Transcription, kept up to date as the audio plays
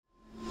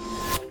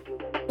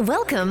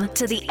Welcome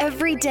to the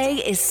Everyday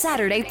is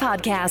Saturday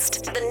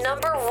podcast, the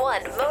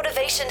 #1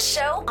 motivation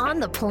show on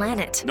the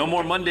planet. No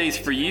more Mondays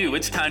for you.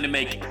 It's time to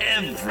make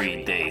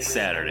every day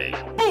Saturday.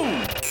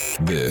 Boom!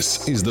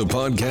 This is the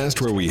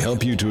podcast where we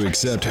help you to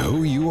accept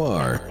who you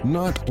are,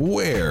 not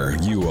where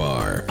you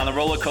are. On the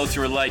roller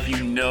coaster of life,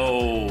 you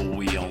know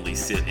we only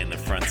sit in the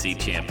front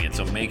seat, champion.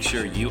 So make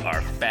sure you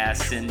are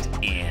fastened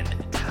and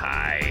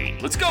tight.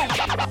 Let's go!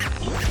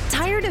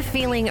 Tired of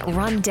feeling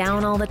run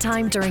down all the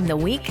time during the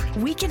week?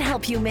 We can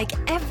help you make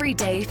every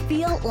day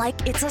feel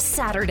like it's a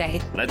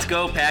Saturday. Let's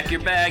go. Pack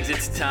your bags.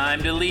 It's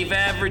time to leave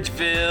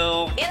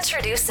Averageville.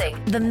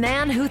 Introducing the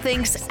man who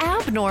thinks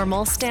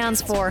abnormal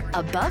stands for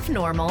above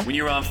normal. When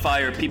you're on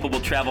fire, people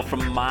will travel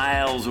from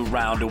miles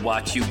around to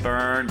watch you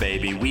burn,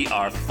 baby. We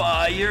are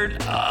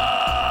fired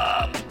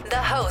up.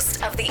 The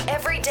host of the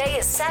Everyday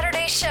is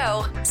Saturday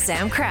show,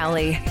 Sam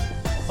Crowley.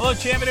 Hello,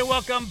 champion, and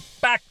welcome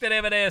back to the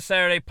Everyday is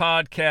Saturday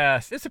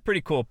podcast. It's a pretty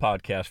cool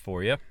podcast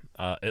for you,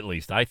 at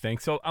least I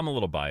think. So I'm a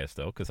little biased,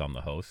 though, because I'm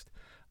the host.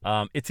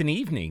 It's an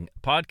evening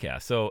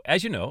podcast. So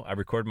as you know, I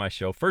record my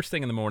show first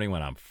thing in the morning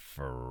when I'm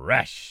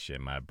fresh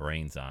and my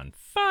brain's on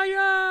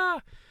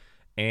fire.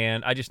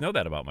 And I just know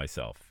that about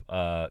myself.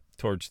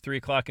 Towards 3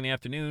 o'clock in the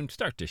afternoon,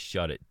 start to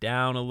shut it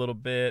down a little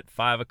bit.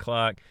 5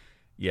 o'clock.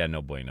 Yeah,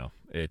 no bueno.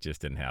 It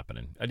just isn't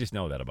happening. I just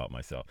know that about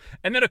myself.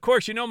 And then, of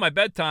course, you know my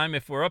bedtime.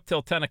 If we're up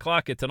till 10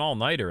 o'clock, it's an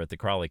all-nighter at the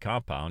Crowley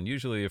compound.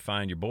 Usually you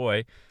find your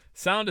boy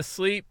sound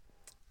asleep,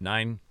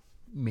 9,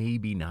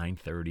 maybe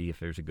 9:30 if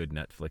there's a good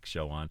Netflix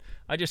show on.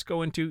 I just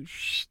go into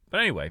shh. But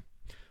anyway,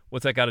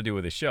 what's that got to do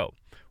with the show?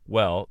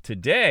 Well,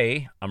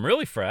 today I'm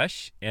really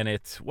fresh, and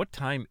it's, what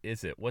time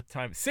is it?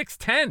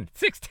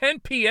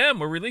 6:10 p.m.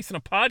 We're releasing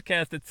a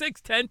podcast at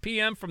 6:10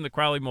 p.m. from the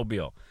Crowley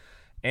Mobile.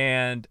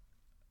 And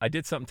I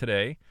did something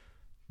today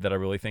that I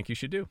really think you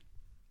should do.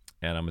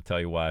 And I'm going to tell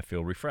you why I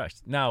feel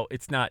refreshed. Now,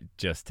 it's not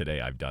just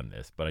today I've done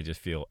this, but I just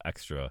feel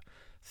extra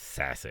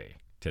sassy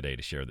today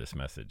to share this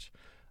message.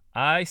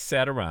 I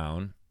sat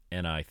around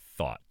and I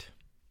thought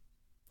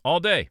all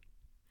day.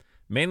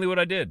 Mainly what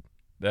I did.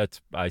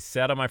 I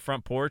sat on my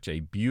front porch, a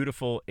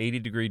beautiful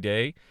 80-degree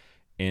day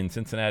in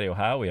Cincinnati,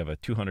 Ohio. We have a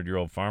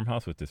 200-year-old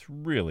farmhouse with this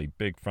really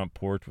big front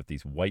porch with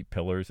these white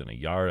pillars and a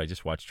yard. I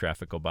just watched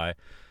traffic go by.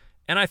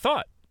 And I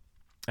thought,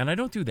 and I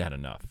don't do that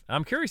enough.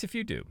 I'm curious if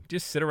you do.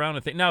 Just sit around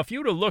and think. Now, if you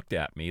would have looked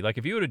at me, like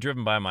if you would have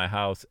driven by my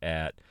house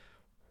at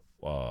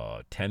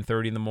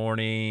 10:30 in the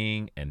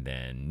morning and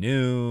then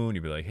noon,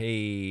 you'd be like,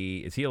 hey,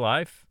 is he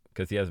alive?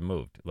 Because he hasn't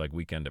moved, like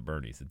Weekend at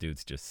Bernie's. The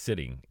dude's just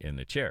sitting in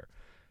the chair.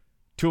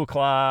 2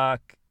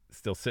 o'clock,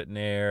 still sitting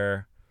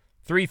there.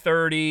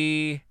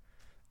 3:30,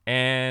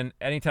 and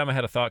anytime I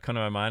had a thought come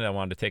to my mind I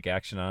wanted to take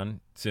action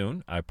on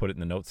soon, I put it in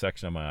the notes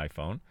section on my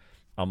iPhone.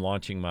 I'm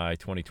launching my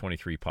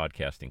 2023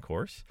 podcasting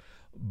course.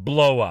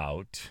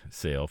 Blowout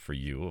sale for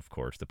you, of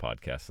course, the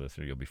podcast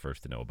listener. You'll be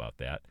first to know about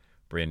that.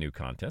 Brand new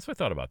content. So I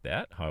thought about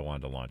that, how I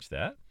wanted to launch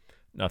that.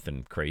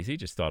 Nothing crazy,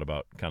 just thought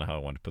about kind of how I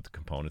wanted to put the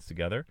components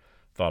together.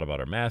 Thought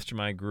about our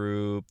mastermind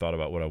group, thought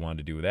about what I wanted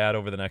to do with that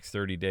over the next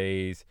 30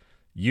 days.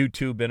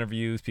 YouTube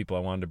interviews, people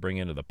I wanted to bring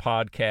into the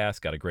podcast.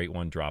 Got a great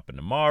one dropping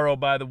tomorrow,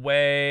 by the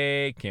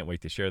way. Can't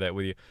wait to share that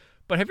with you.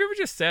 But have you ever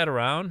just sat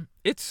around?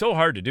 It's so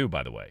hard to do,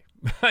 by the way.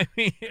 I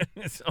mean,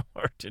 it's so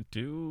hard to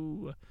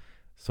do.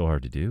 So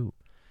hard to do.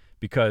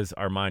 Because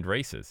our mind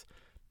races.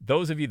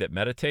 Those of you that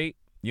meditate,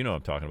 you know what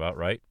I'm talking about,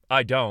 right?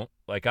 I don't.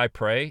 Like, I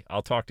pray,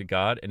 I'll talk to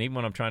God, and even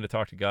when I'm trying to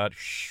talk to God,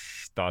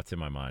 thoughts in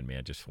my mind,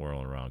 man, just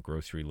swirling around.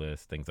 Grocery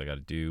list, things I got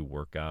to do,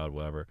 workout,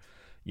 whatever.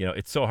 You know,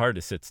 it's so hard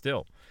to sit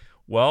still.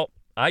 Well,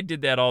 I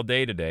did that all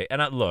day today, and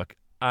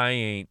I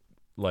ain't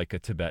like a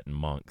Tibetan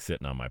monk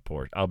sitting on my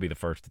porch. I'll be the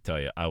first to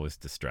tell you I was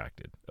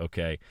distracted,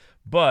 okay?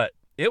 But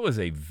it was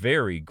a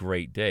very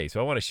great day. So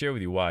I want to share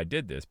with you why I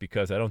did this,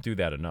 because I don't do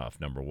that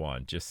enough, number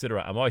one. Just sit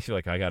around. I'm always feel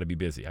like I got to be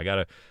busy. I got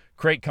to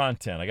create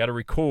content. I got to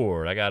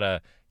record. I got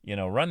to,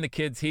 run the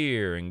kids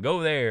here and go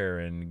there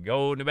and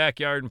go in the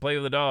backyard and play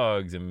with the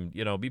dogs and,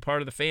 be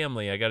part of the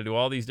family. I got to do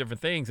all these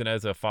different things. And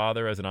as a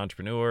father, as an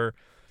entrepreneur,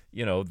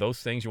 those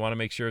things you want to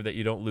make sure that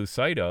you don't lose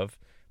sight of.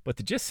 But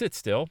to just sit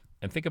still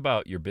and think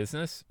about your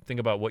business,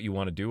 think about what you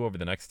want to do over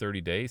the next 30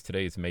 days.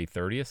 Today is May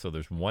 30th, so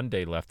there's one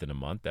day left in a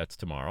month. That's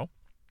tomorrow.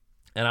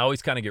 And I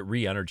always kind of get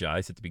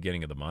re-energized at the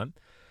beginning of the month.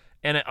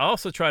 And I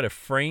also try to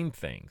frame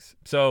things.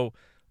 So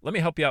let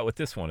me help you out with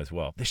this one as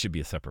well. This should be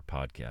a separate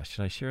podcast.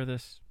 Should I share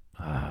this?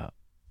 All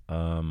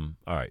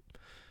right.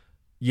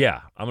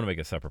 Yeah, I'm going to make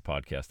a separate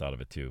podcast out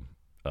of it too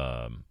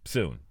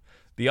soon.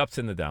 The ups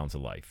and the downs of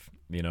life,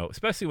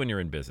 especially when you're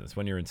in business,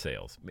 when you're in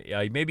sales.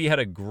 Maybe you had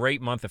a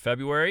great month of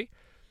February.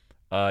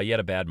 You had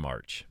a bad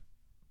March.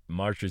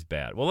 March is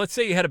bad. Well, let's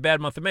say you had a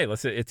bad month of May.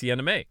 Let's say it's the end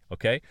of May,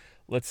 okay?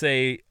 Let's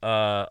say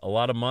a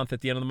lot of month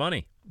at the end of the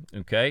money,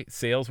 okay?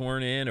 Sales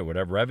weren't in or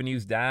whatever.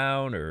 Revenue's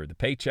down or the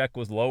paycheck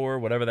was lower,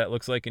 whatever that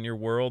looks like in your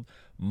world.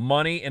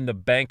 Money in the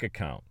bank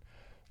account.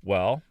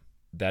 Well,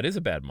 that is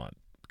a bad month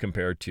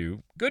compared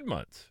to good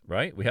months,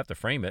 right? We have to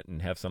frame it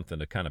and have something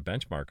to kind of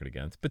benchmark it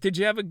against. But did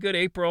you have a good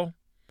April?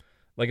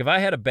 Like if I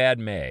had a bad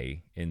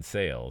May in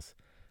sales,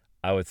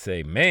 I would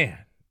say, man,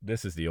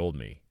 this is the old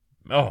me.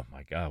 Oh,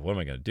 my God, what am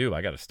I going to do?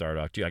 I got to start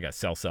off. Gee, I got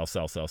to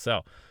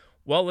sell.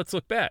 Well, let's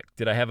look back.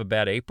 Did I have a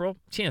bad April?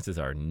 Chances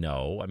are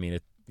no. I mean,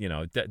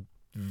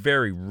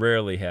 very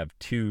rarely have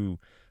 2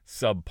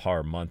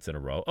 subpar months in a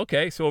row.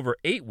 Okay, so over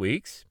 8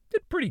 weeks,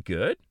 did pretty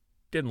good.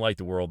 Didn't light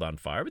the world on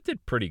fire, but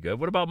did pretty good.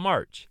 What about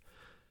March?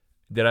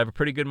 Did I have a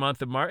pretty good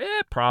month of March?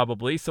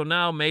 Probably. So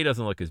now May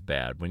doesn't look as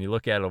bad when you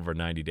look at it over a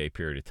 90-day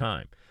period of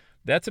time.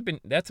 That's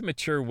a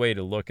mature way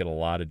to look at a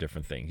lot of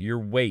different things. Your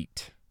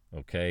weight,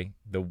 okay,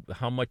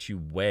 how much you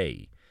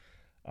weigh,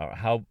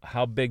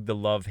 how big the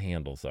love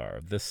handles are,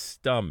 the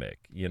stomach,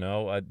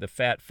 the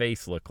fat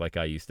face look like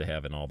I used to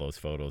have in all those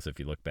photos. If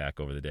you look back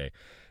over the day,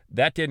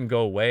 that didn't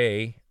go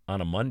away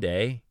on a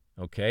Monday.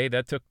 Okay,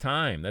 that took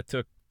time. That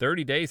took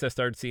 30 days. I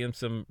started seeing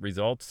some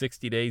results.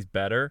 60 days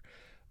better.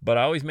 But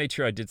I always made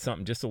sure I did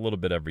something just a little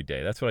bit every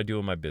day. That's what I do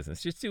in my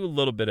business. Just do a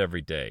little bit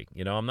every day.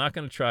 I'm not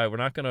going to we're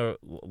not going to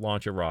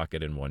launch a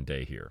rocket in one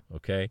day here,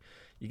 okay?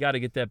 You got to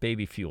get that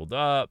baby fueled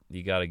up.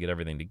 You got to get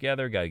everything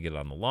together. Got to get it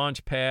on the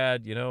launch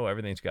pad.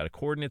 Everything's got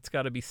coordinates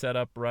got to be set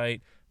up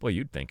right. Boy,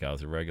 you'd think I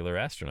was a regular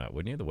astronaut,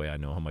 wouldn't you? The way I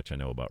know how much I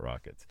know about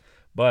rockets.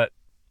 But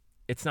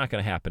it's not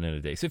going to happen in a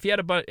day. So if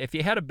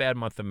you had a bad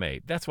month of May,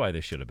 that's why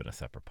this should have been a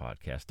separate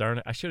podcast. Darn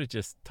it, I should have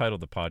just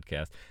titled the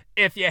podcast,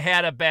 If You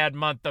Had a Bad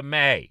Month of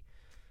May.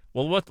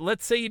 Well,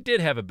 let's say you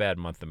did have a bad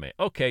month of May.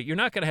 Okay, you're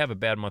not going to have a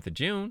bad month of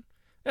June.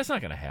 That's not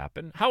going to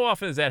happen. How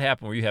often does that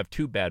happen where you have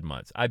 2 bad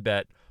months? I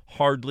bet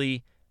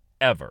hardly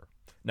ever.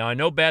 Now, I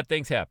know bad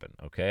things happen,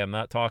 okay? I'm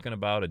not talking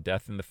about a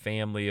death in the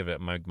family.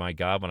 My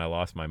God, when I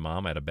lost my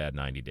mom, I had a bad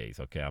 90 days,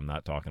 okay? I'm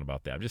not talking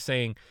about that. I'm just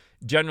saying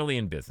generally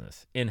in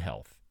business, in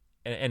health,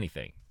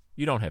 anything.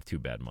 You don't have 2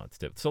 bad months.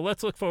 So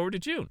let's look forward to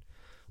June.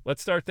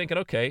 Let's start thinking,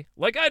 okay,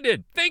 like I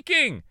did,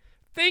 thinking.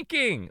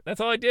 That's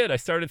all I did. I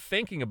started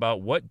thinking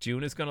about what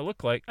June is going to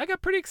look like. I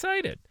got pretty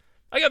excited.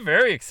 I got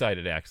very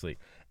excited, actually.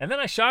 And then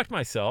I shocked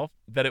myself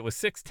that it was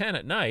 6:10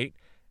 at night,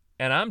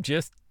 and I'm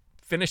just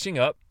finishing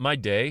up my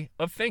day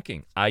of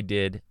thinking. I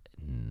did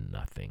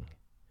nothing.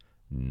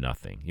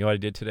 You know what I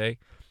did today?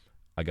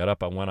 I got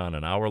up, I went on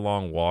an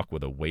hour-long walk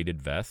with a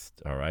weighted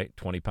vest, all right,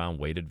 20-pound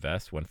weighted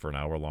vest, went for an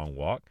hour-long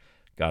walk,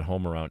 got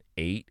home around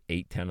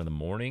 8:10 in the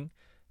morning,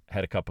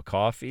 had a cup of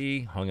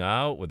coffee, hung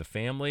out with the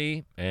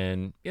family,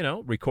 and,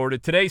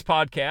 recorded today's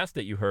podcast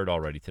that you heard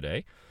already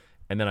today.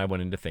 And then I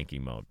went into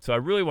thinking mode. So I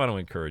really want to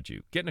encourage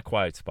you, get in a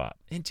quiet spot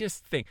and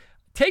just think.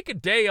 Take a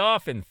day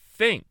off and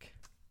think.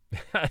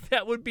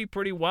 That would be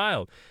pretty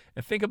wild.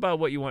 And think about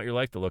what you want your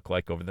life to look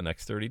like over the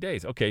next 30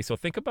 days. Okay, so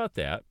think about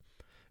that.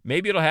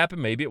 Maybe it'll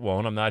happen, maybe it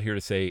won't. I'm not here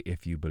to say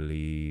if you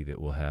believe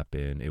it will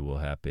happen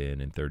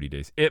in 30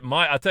 days. It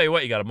might. I'll tell you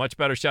what, you got a much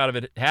better shot of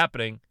it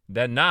happening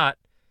than not.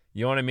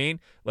 You know what I mean?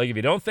 Like, if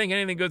you don't think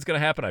anything good's going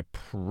to happen, I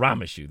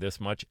promise you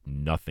this much,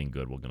 nothing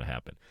good will going to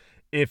happen.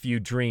 If you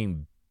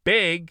dream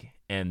big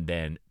and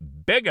then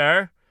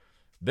bigger,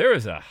 there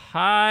is a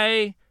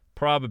high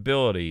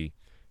probability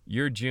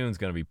your June's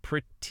going to be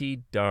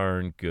pretty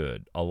darn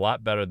good. A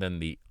lot better than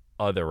the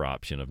other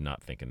option of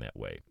not thinking that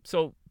way.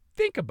 So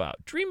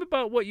dream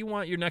about what you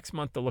want your next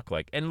month to look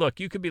like. And look,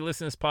 you could be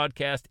listening to this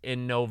podcast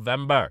in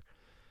November.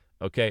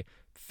 Okay?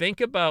 Think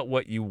about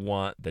what you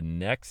want the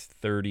next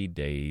 30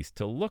 days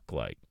to look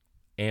like.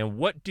 And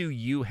what do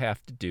you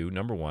have to do,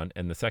 number one,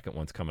 and the second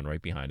one's coming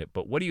right behind it,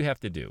 but what do you have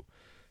to do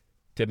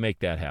to make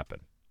that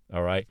happen?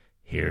 All right?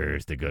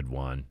 Here's the good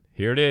one.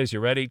 Here it is. You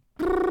ready?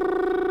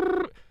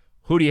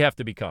 Who do you have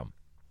to become?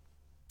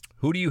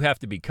 Who do you have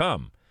to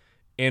become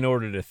in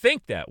order to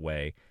think that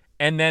way,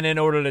 and then in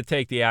order to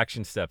take the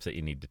action steps that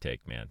you need to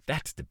take, man?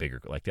 That's the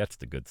that's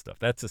the good stuff.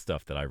 That's the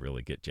stuff that I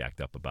really get jacked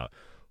up about.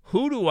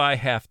 Who do I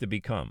have to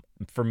become?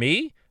 For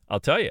me,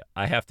 I'll tell you,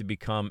 I have to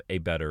become a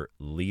better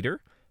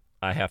leader.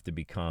 I have to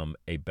become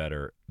a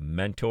better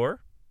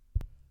mentor.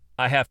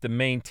 I have to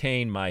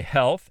maintain my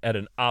health at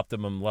an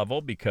optimum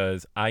level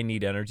because I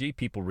need energy.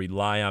 People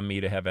rely on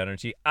me to have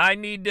energy. I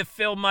need to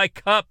fill my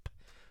cup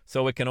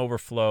so it can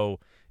overflow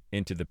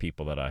into the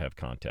people that I have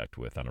contact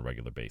with on a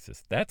regular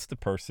basis. That's the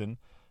person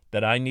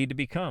that I need to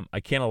become. I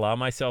can't allow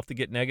myself to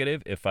get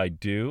negative. If I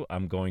do,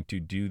 I'm going to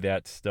do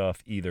that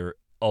stuff either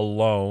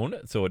alone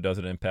so it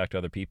doesn't impact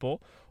other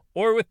people,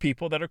 or with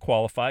people that are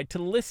qualified to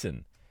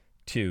listen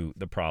to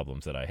the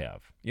problems that I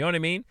have. You know what I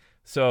mean?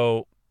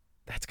 So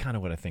that's kind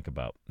of what I think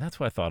about. That's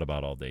what I thought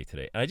about all day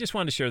today. And I just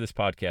wanted to share this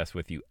podcast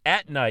with you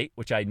at night,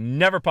 which I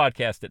never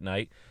podcast at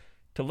night,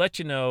 to let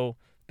you know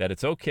that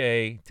it's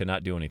okay to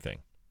not do anything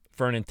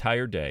for an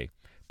entire day,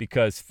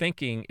 because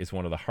thinking is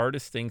one of the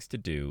hardest things to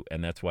do,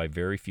 and that's why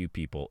very few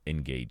people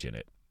engage in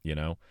it,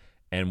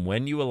 And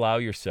when you allow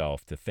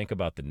yourself to think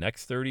about the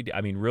next 30 days,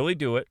 really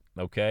do it,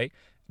 okay?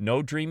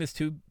 No dream is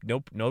too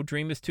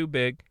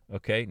big,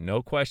 okay?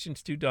 No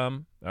questions too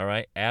dumb, all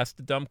right? Ask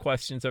the dumb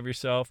questions of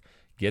yourself.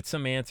 Get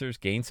some answers.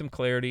 Gain some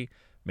clarity.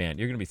 Man,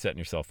 you're going to be setting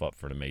yourself up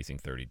for an amazing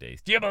 30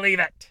 days. Do you believe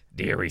it?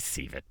 Do you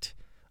receive it?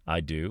 I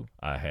do.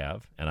 I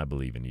have. And I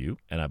believe in you.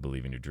 And I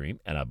believe in your dream.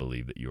 And I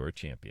believe that you're a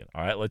champion.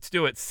 All right, let's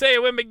do it. Say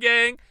it with me,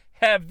 gang.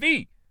 Have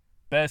the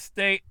best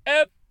day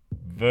ever.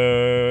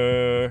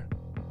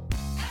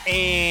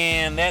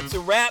 that's a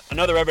wrap.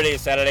 Another Everyday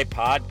is Saturday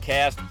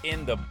podcast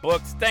in the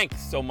books. Thanks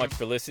so much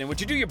for listening.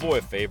 Would you do your boy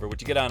a favor? Would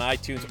you get on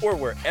iTunes or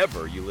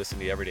wherever you listen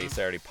to the Everyday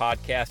Saturday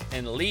podcast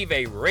and leave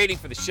a rating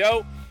for the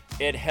show?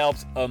 It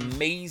helps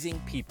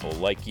amazing people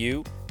like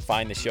you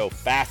find the show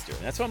faster.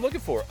 And that's what I'm looking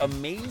for,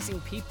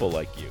 amazing people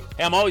like you.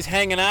 Hey, I'm always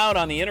hanging out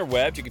on the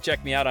interwebs. You can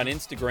check me out on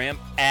Instagram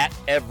at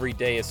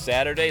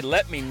EverydayIsSaturday.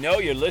 Let me know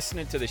you're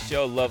listening to the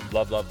show.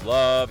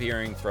 Love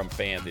hearing from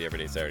fans of the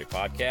Everyday Saturday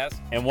podcast.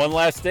 And one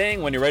last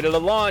thing, when you're ready to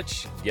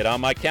launch, get on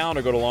my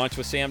calendar, go to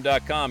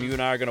launchwithsam.com. You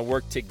and I are going to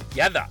work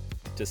together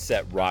to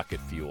set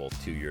rocket fuel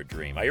to your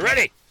dream. Are you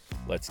ready?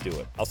 Let's do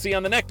it. I'll see you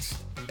on the next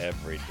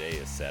Everyday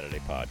is Saturday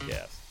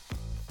podcast.